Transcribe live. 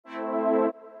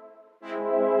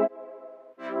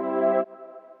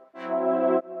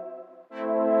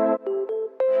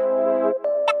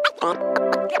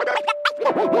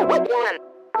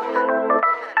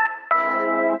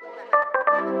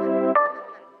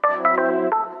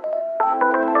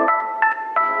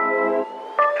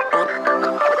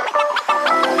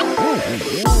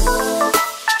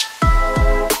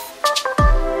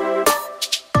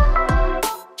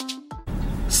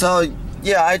So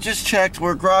yeah, I just checked.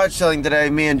 We're garage selling today,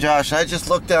 me and Josh. I just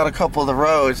looked down a couple of the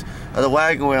roads of the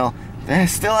wagon wheel. They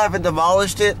still haven't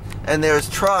demolished it, and there's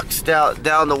trucks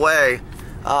down the way.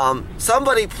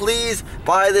 Somebody please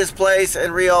buy this place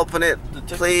and reopen it,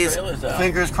 please.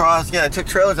 Fingers crossed. Yeah, it took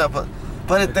trailers up,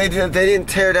 but they didn't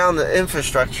tear down the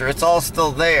infrastructure. It's all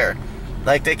still there.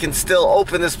 Like, they can still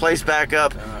open this place back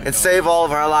up and save all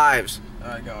of our lives.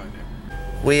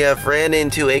 We have ran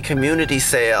into a community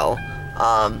sale.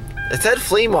 It said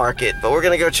flea market, but we're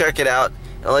gonna go check it out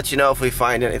and let you know if we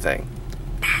find anything.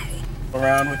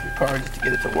 Around with your car just to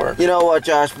get it to work. You know what,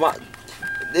 Josh?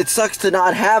 It sucks to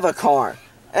not have a car.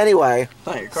 Anyway,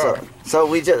 not your car. So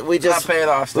we just paid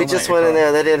off. We just went in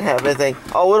there. They didn't have anything.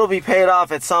 Oh, it'll be paid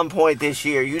off at some point this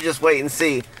year. You just wait and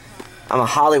see. I'm a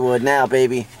Hollywood now,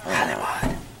 baby.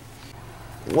 Hollywood.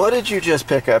 What did you just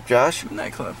pick up, Josh?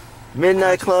 Nightclub.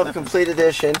 Midnight Club Complete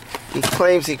Edition. He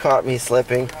claims he caught me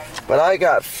slipping, but I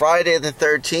got Friday the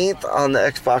 13th on the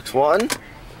Xbox One.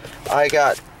 I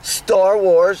got Star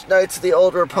Wars Knights of the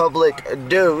Old Republic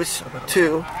Deuce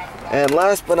 2, and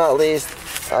last but not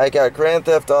least, I got Grand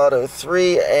Theft Auto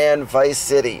 3 and Vice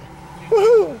City.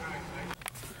 Woohoo!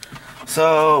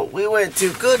 So we went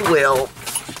to Goodwill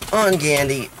on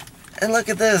Gandy, and look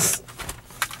at this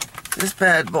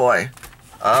bad boy.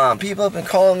 People have been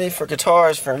calling me for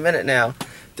guitars for a minute now.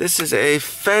 This is a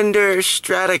Fender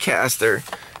Stratocaster.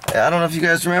 I don't know if you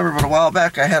guys remember, but a while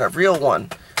back I had a real one.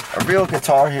 A real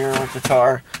Guitar Hero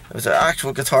guitar. It was an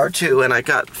actual guitar too, and I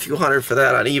got a few hundred for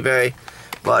that on eBay.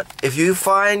 But if you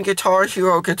find Guitar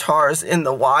Hero guitars in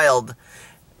the wild,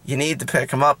 you need to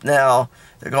pick them up now.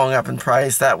 They're going up in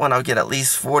price. That one I'll get at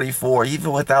least $44,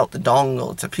 even without the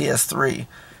dongle. It's a PS3.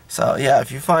 So yeah,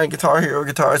 if you find Guitar Hero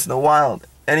guitars in the wild,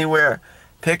 anywhere,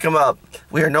 pick them up.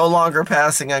 We are no longer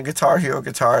passing on Guitar Hero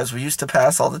guitars. We used to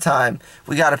pass all the time.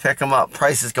 We got to pick them up.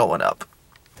 Price is going up.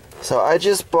 So I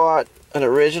just bought an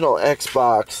original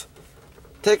Xbox.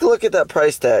 Take a look at that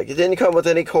price tag. It didn't come with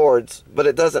any cords, but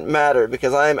it doesn't matter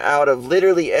because I am out of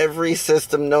literally every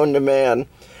system known to man.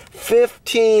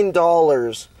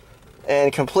 $15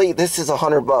 and complete. This is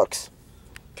 $100.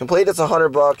 Complete is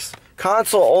 $100.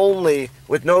 Console only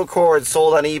with no cords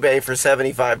sold on eBay for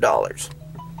 $75.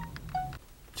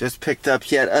 Just picked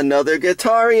up yet another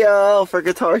Guitario for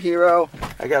Guitar Hero.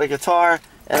 I got a guitar,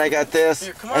 and I got this,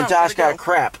 and Josh got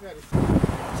crap.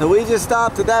 So we just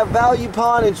stopped at that Value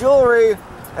Pawn and Jewelry,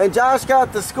 and Josh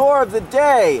got the score of the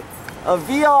day. A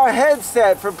VR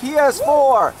headset for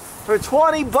PS4 for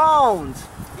 20 bones.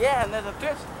 Yeah, and there's a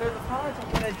prize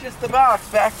in just the box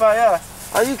backed by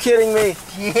us. Are you kidding me?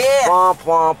 Yeah. Womp,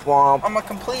 womp, womp. I'm gonna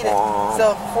complete it.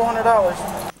 So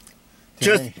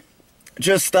 $400.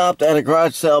 Just stopped at a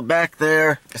garage sale back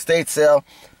there, estate sale.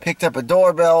 Picked up a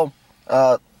doorbell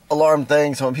alarm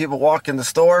thing, so when people walk in the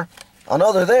store, I'll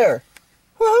know they're there.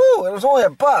 Woohoo! It was only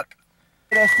 $1.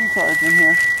 SD cards in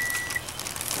here.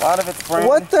 A lot of it's brand.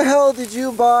 What the hell did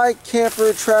you buy,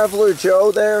 Camper Traveler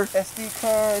Joe? There. SD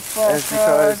cards, flash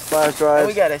drives. And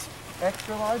we got a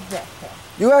extra large backpack.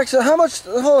 You actually? How much?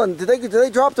 Hold on. Did they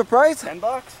drop the price?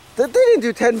 $10. They didn't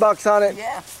do $10 on it.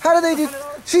 Yeah. How did they do?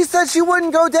 She said she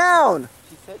wouldn't go down.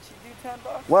 She said she'd do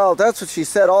 $10. Well, that's what she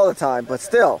said all the time, but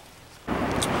still.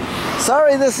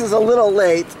 Sorry, this is a little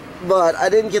late, but I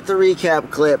didn't get the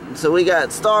recap clip. So we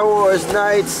got Star Wars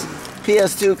Knights,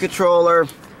 PS2 controller.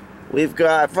 We've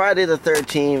got Friday the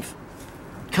 13th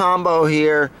combo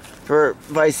here for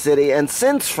Vice City, and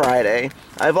since Friday,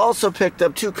 I've also picked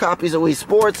up 2 copies of Wii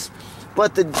Sports.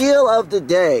 But the deal of the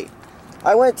day.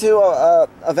 I went to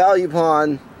a Value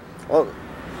Pawn. Well,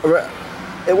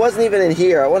 it wasn't even in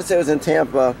here. I want to say it was in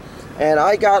Tampa. And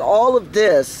I got all of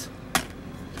this,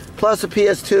 plus a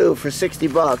PS2 for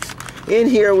 $60. In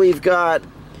here we've got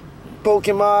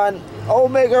Pokemon,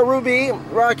 Omega Ruby,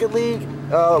 Rocket League,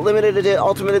 Ultimate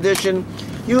Edition,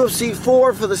 UFC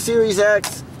 4 for the Series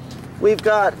X. We've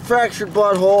got Fractured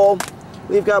Butthole.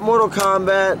 We've got Mortal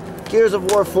Kombat, Gears of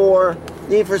War 4,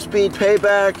 Need for Speed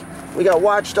Payback. We got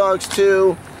Watch Dogs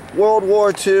 2, World War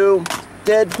II,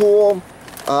 Deadpool,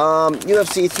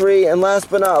 UFC 3, and last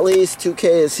but not least, 2K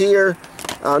is here.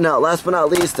 Last but not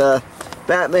least,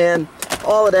 Batman.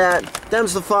 All of that.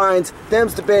 Them's the finds.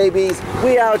 Them's the babies.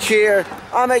 We out here.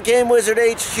 I'm at Game Wizard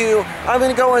HQ. I'm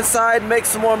going to go inside and make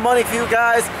some more money for you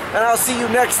guys, and I'll see you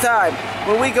next time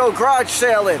when we go garage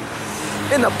sailing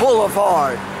in the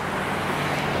Boulevard.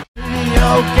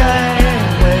 Okay.